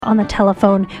on the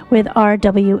telephone with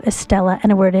R.W. Estella,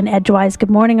 and a word in Edgewise. Good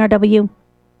morning, R.W.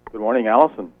 Good morning,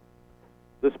 Allison.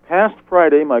 This past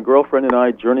Friday, my girlfriend and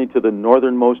I journeyed to the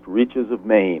northernmost reaches of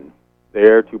Maine,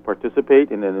 there to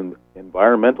participate in an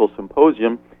environmental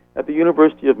symposium at the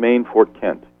University of Maine, Fort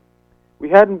Kent. We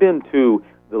hadn't been to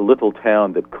the little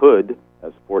town that could,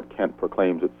 as Fort Kent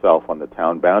proclaims itself on the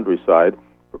town boundary side,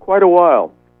 for quite a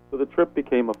while, so the trip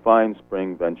became a fine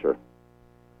spring venture.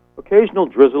 Occasional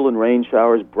drizzle and rain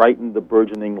showers brightened the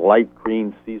burgeoning light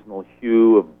green seasonal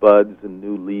hue of buds and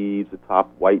new leaves atop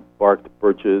white-barked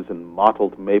birches and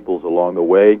mottled maples along the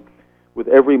way. With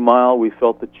every mile, we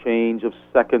felt the change of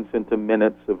seconds into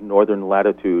minutes of northern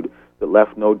latitude that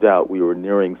left no doubt we were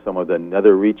nearing some of the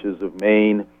nether reaches of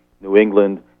Maine, New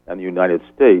England, and the United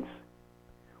States.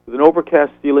 With an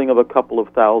overcast ceiling of a couple of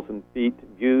thousand feet,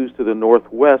 views to the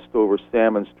northwest over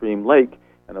Salmon Stream Lake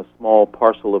and a small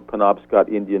parcel of Penobscot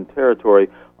Indian Territory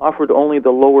offered only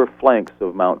the lower flanks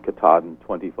of Mount Katahdin,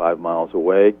 25 miles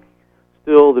away.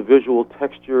 Still, the visual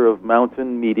texture of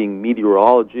mountain meeting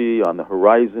meteorology on the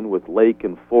horizon with lake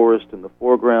and forest in the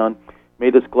foreground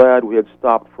made us glad we had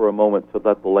stopped for a moment to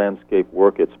let the landscape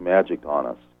work its magic on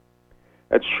us.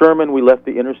 At Sherman, we left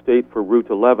the interstate for Route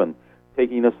 11,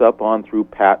 taking us up on through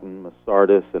Patton,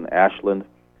 Masardis, and Ashland.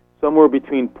 Somewhere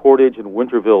between Portage and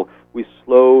Winterville, we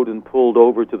slowed and pulled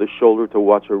over to the shoulder to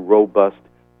watch a robust,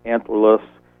 antlerless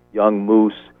young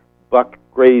moose buck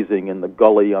grazing in the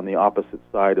gully on the opposite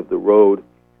side of the road.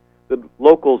 The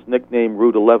locals nicknamed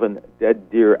Route 11 Dead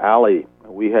Deer Alley.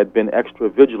 We had been extra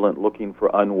vigilant looking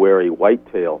for unwary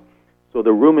whitetail, so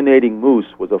the ruminating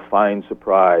moose was a fine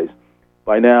surprise.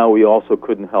 By now, we also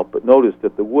couldn't help but notice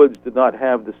that the woods did not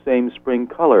have the same spring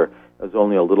color as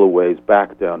only a little ways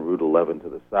back down Route 11 to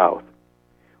the south.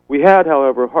 We had,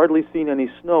 however, hardly seen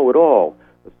any snow at all,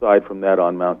 aside from that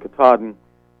on Mount Katahdin.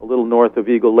 A little north of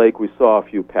Eagle Lake, we saw a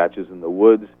few patches in the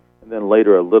woods, and then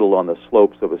later a little on the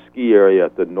slopes of a ski area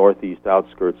at the northeast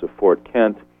outskirts of Fort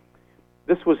Kent.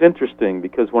 This was interesting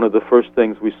because one of the first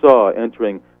things we saw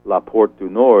entering La Porte du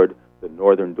Nord, the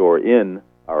Northern Door Inn,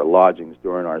 our lodgings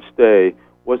during our stay,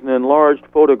 was an enlarged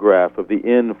photograph of the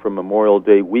inn from Memorial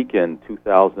Day weekend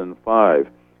 2005,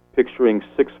 picturing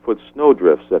 6-foot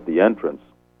snowdrifts at the entrance.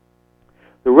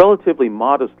 The relatively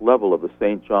modest level of the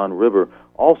St. John River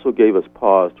also gave us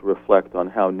pause to reflect on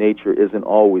how nature isn't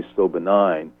always so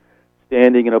benign.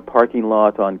 Standing in a parking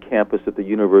lot on campus at the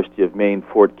University of Maine,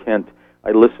 Fort Kent,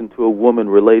 I listened to a woman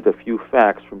relate a few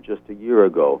facts from just a year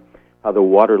ago, how the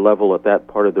water level at that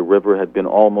part of the river had been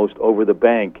almost over the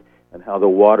bank, and how the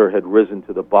water had risen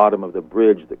to the bottom of the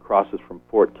bridge that crosses from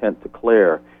Fort Kent to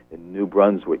Clare in New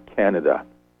Brunswick, Canada.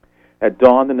 At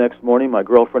dawn the next morning, my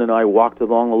girlfriend and I walked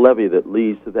along the levee that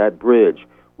leads to that bridge.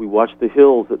 We watched the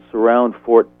hills that surround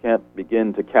Fort Kent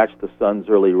begin to catch the sun's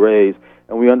early rays,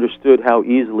 and we understood how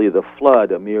easily the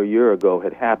flood a mere year ago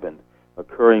had happened,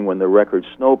 occurring when the record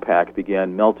snowpack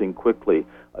began melting quickly,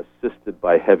 assisted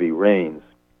by heavy rains.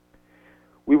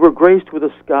 We were graced with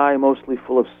a sky mostly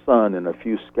full of sun and a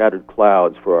few scattered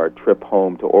clouds for our trip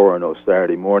home to Orono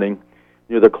Saturday morning.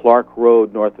 Near the Clark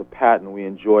Road north of Patton, we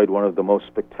enjoyed one of the most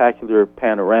spectacular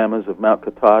panoramas of Mount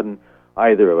Katahdin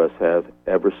either of us have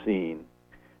ever seen.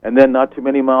 And then not too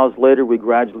many miles later, we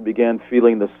gradually began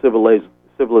feeling the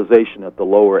civilization at the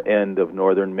lower end of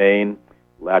northern Maine,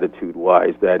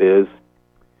 latitude-wise, that is.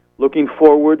 Looking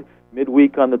forward,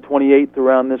 midweek on the 28th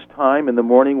around this time in the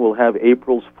morning, we'll have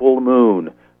April's full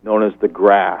moon, known as the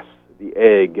grass, the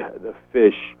egg, the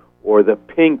fish, or the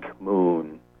pink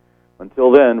moon.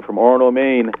 Until then, from Orono,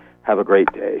 Maine, have a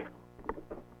great day.